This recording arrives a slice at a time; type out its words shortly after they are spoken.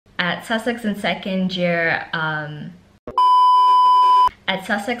at Sussex in second year,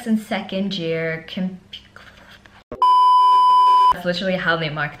 that's literally how they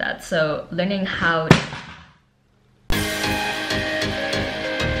mark that. So learning how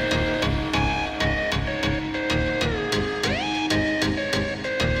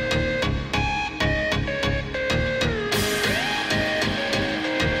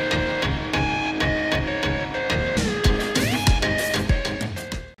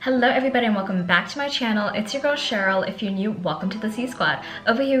Hello everybody and welcome back to my channel. It's your girl Cheryl. If you're new, welcome to the C Squad.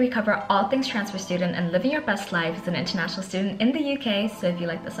 Over here we cover all things transfer student and living your best life as an international student in the UK. So if you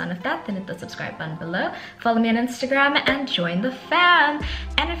like the sound of that, then hit the subscribe button below. Follow me on Instagram and join the fam.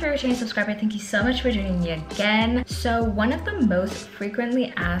 And if you're a returning subscriber, thank you so much for joining me again. So one of the most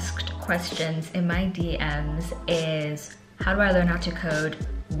frequently asked questions in my DMs is, how do I learn how to code?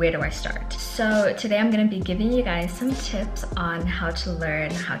 Where do I start? So today I'm going to be giving you guys some tips on how to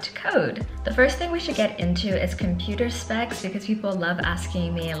learn how to code. The first thing we should get into is computer specs, because people love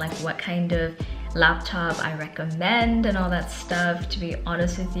asking me like what kind of laptop I recommend and all that stuff. To be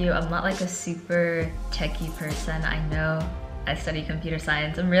honest with you, I'm not like a super techie person. I know I study computer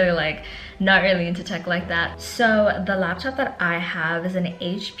science. I'm really like not really into tech like that. So the laptop that I have is an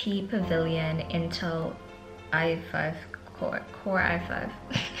HP Pavilion Intel i5 Core i5.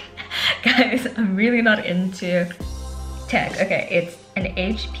 Guys, I'm really not into tech. Okay, it's an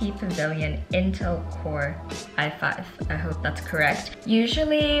HP Pavilion Intel Core i5. I hope that's correct.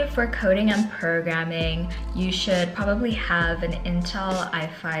 Usually for coding and programming, you should probably have an Intel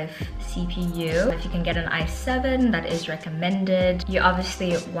i5 CPU. If you can get an i7, that is recommended. You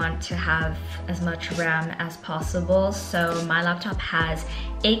obviously want to have as much RAM as possible. So my laptop has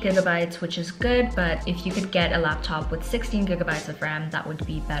 8 GB, which is good, but if you could get a laptop with 16 GB of RAM, that would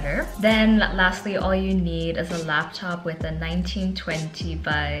be better. Then lastly, all you need is a laptop with a 1920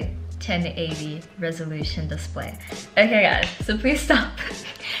 by 1080 resolution display. Okay guys, so please stop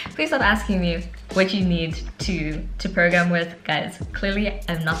asking me what you need to program with. Guys, clearly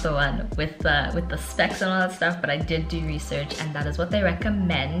I'm not the one with the specs and all that stuff, but I did do research and that is what they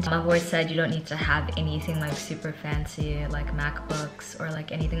recommend. I've always said you don't need to have anything like super fancy like MacBooks or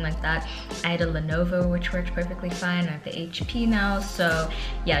like anything like that. I had a Lenovo which worked perfectly fine. I have the HP now, so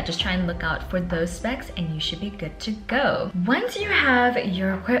yeah, just try and look out for those specs and you should be good to go. Once you have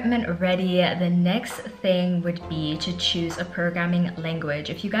your equipment ready, the next thing would be to choose a programming language.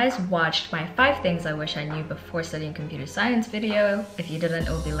 If you guys watched my 5 things I wish I knew before studying computer science video, if you didn't, it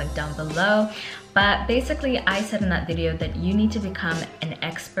will be linked down below. But basically I said in that video that you need to become an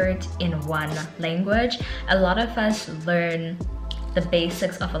expert in one language. A lot of us learn the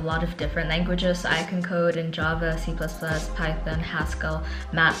basics of a lot of different languages. So I can code in Java, C++, Python, Haskell,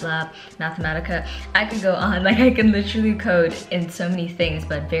 MATLAB, Mathematica. I could go on, like I can literally code in so many things,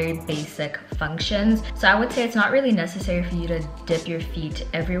 but very basic functions. So I would say it's not really necessary for you to dip your feet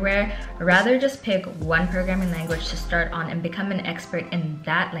everywhere. Rather just pick one programming language to start on and become an expert in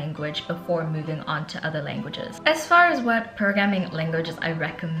that language before moving on to other languages. As far as what programming languages I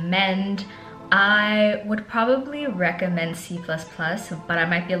recommend, I would probably recommend C++, but I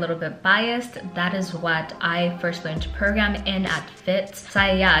might be a little bit biased. That is what I first learned to program in at FITS. So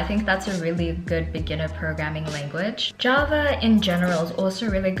yeah, I think that's a really good beginner programming language. Java in general is also a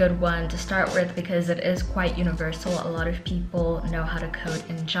really good one to start with because it is quite universal. A lot of people know how to code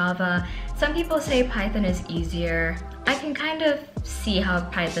in Java. Some people say Python is easier. I can kind of see how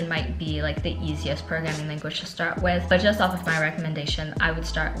Python might be like the easiest programming language to start with, but just off of my recommendation, I would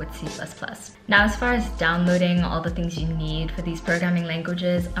start with C++. Now, as far as downloading all the things you need for these programming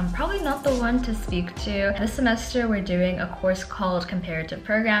languages, I'm probably not the one to speak to. This semester, we're doing a course called Comparative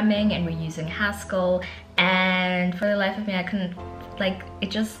Programming and we're using Haskell, and for the life of me, I couldn't, like,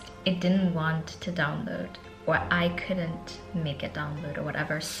 it didn't want to download, or I couldn't make it download or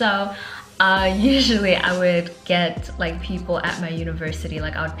whatever. So usually I would get like people at my university,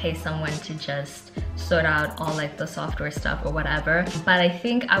 like I would pay someone to just sort out all like the software stuff or whatever. But I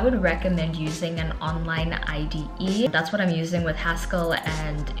think I would recommend using an online IDE. That's what I'm using with Haskell,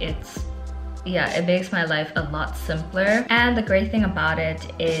 and it makes my life a lot simpler. And the great thing about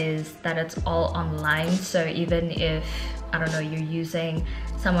it is that it's all online. So even if, I don't know, you're using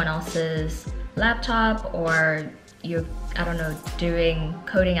someone else's laptop or you're, I don't know, doing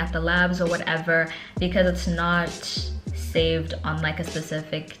coding at the labs or whatever, because it's not saved on like a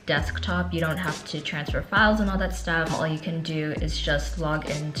specific desktop, you don't have to transfer files and all that stuff. All you can do is just log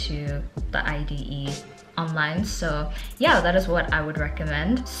into the IDE online. So yeah, that is what I would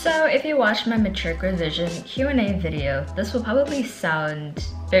recommend. So if you watched my matric revision Q&A video, this will probably sound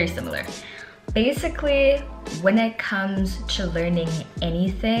very similar. Basically, when it comes to learning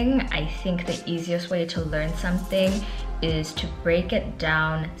anything, I think the easiest way to learn something is to break it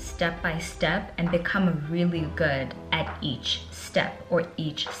down step by step and become really good at each step or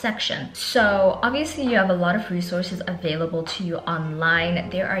each section. So obviously you have a lot of resources available to you online.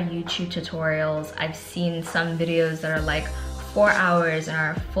 There are YouTube tutorials. I've seen some videos that are like 4 hours and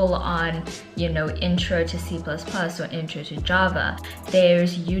are full on, you know, intro to C++ or intro to Java.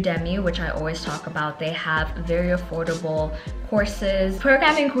 There's Udemy, which I always talk about. They have very affordable courses.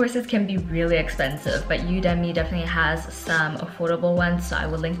 Programming courses can be really expensive, but Udemy definitely has some affordable ones, so I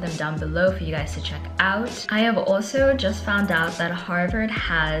will link them down below for you guys to check out. I have also just found out that Harvard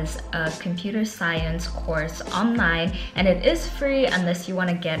has a computer science course online, and it is free unless you want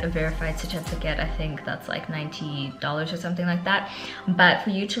to get a verified certificate. I think that's like $90 or something like that. But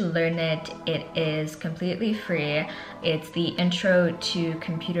for you to learn it, it is completely free. It's the Intro to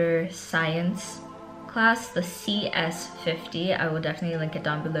Computer Science class, the CS50. I will definitely link it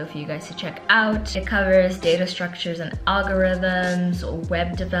down below for you guys to check out. It covers data structures and algorithms,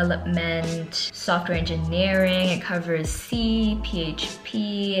 web development, software engineering. It covers C,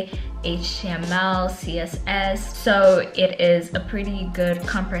 PHP, HTML, CSS. So it is a pretty good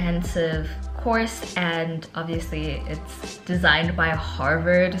comprehensive course, and obviously it's designed by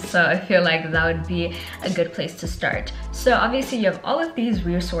Harvard, so I feel like that would be a good place to start. So obviously you have all of these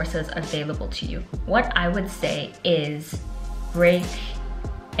resources available to you. What I would say is break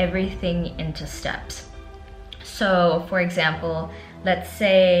everything into steps. So for example, let's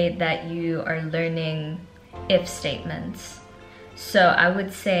say that you are learning if statements. So I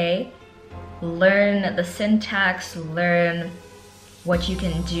would say learn the syntax, learn what you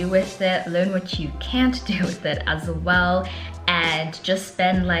can do with it, learn what you can't do with it as well, and just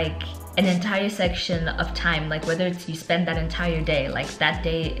spend like an entire section of time, like whether it's you spend that entire day, like that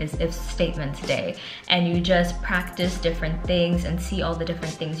day is if statements day, and you just practice different things and see all the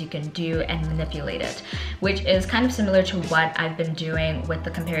different things you can do and manipulate it, which is kind of similar to what I've been doing with the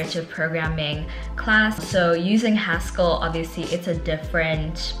comparative programming class. So using Haskell, obviously it's a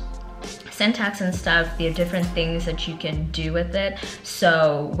different syntax and stuff, there are different things that you can do with it.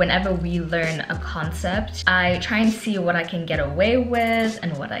 So whenever we learn a concept, I try and see what I can get away with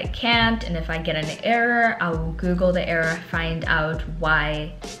and what I can't, and if I get an error, I will Google the error, find out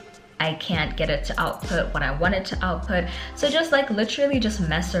why I can't get it to output what I want it to output. So just like literally just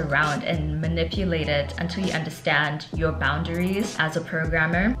mess around and manipulate it until you understand your boundaries as a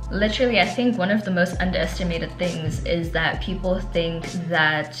programmer. Literally, I think one of the most underestimated things is that people think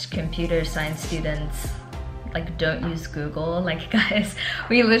that computer science students like don't use Google. Like guys,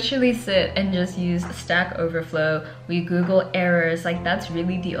 we literally sit and just use Stack Overflow, we Google errors. Like that's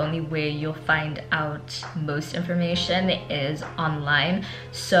really the only way you'll find out most information is online.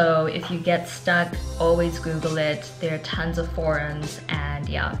 So if you get stuck, always Google it. There are tons of forums, and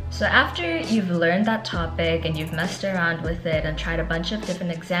yeah. So after you've learned that topic and you've messed around with it and tried a bunch of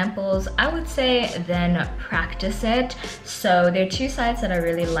different examples, I would say then practice it. So there are two sites that I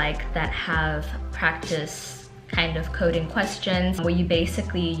really like that have practice kind of coding questions, where you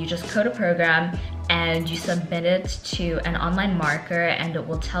just code a program and you submit it to an online marker, and it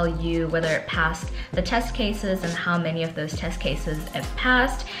will tell you whether it passed the test cases and how many of those test cases it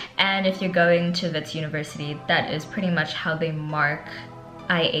passed. And if you're going to Wits University, that is pretty much how they mark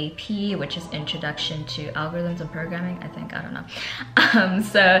IAP, which is Introduction to Algorithms and Programming, I think, I don't know.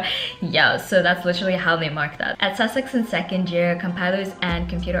 So yeah, so that's literally how they mark that. At Sussex in second year, compilers and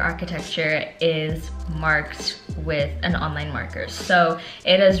computer architecture is marked with an online marker. So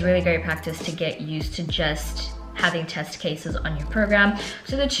it is really great practice to get used to just having test cases on your program.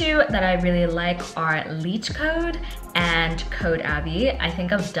 So the two that I really like are LeetCode and CodeAbbey. I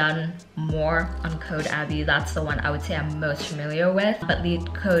think I've done more on CodeAbbey. That's the one I would say I'm most familiar with, but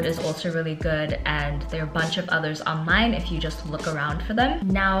LeetCode is also really good, and there are a bunch of others online if you just look around for them.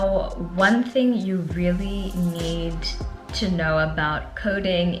 Now, one thing you really need to know about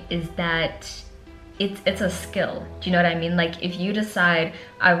coding is that it's a skill. Do you know what I mean? Like if you decide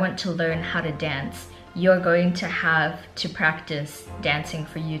I want to learn how to dance, you're going to have to practice dancing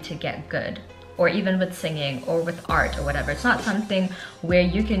for you to get good, or even with singing or with art or whatever. It's not something where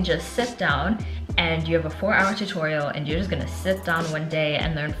you can just sit down and you have a 4-hour tutorial and you're just gonna sit down one day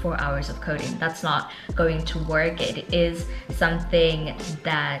and learn 4 hours of coding. That's not going to work. It is something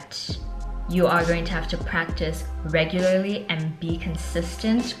that you are going to have to practice regularly and be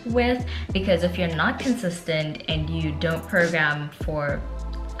consistent with, because if you're not consistent and you don't program for,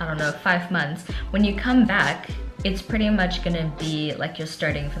 I don't know, 5 months, when you come back, it's pretty much gonna be like you're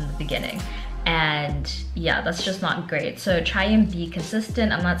starting from the beginning. and yeah, that's just not great. So try and be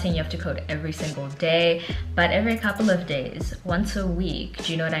consistent. I'm not saying you have to code every single day, but every couple of days, once a week,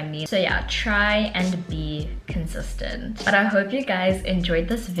 do you know what I mean? So yeah, try and be consistent. But I hope you guys enjoyed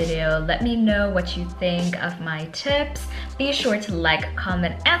this video. Let me know what you think of my tips. Be sure to like,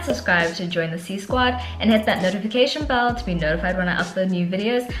 comment, and subscribe to join the C Squad, and hit that notification bell to be notified when I upload new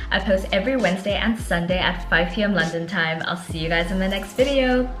videos. I post every Wednesday and Sunday at 5 p.m. London time. I'll see you guys in the next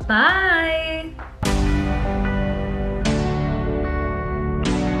video. Bye!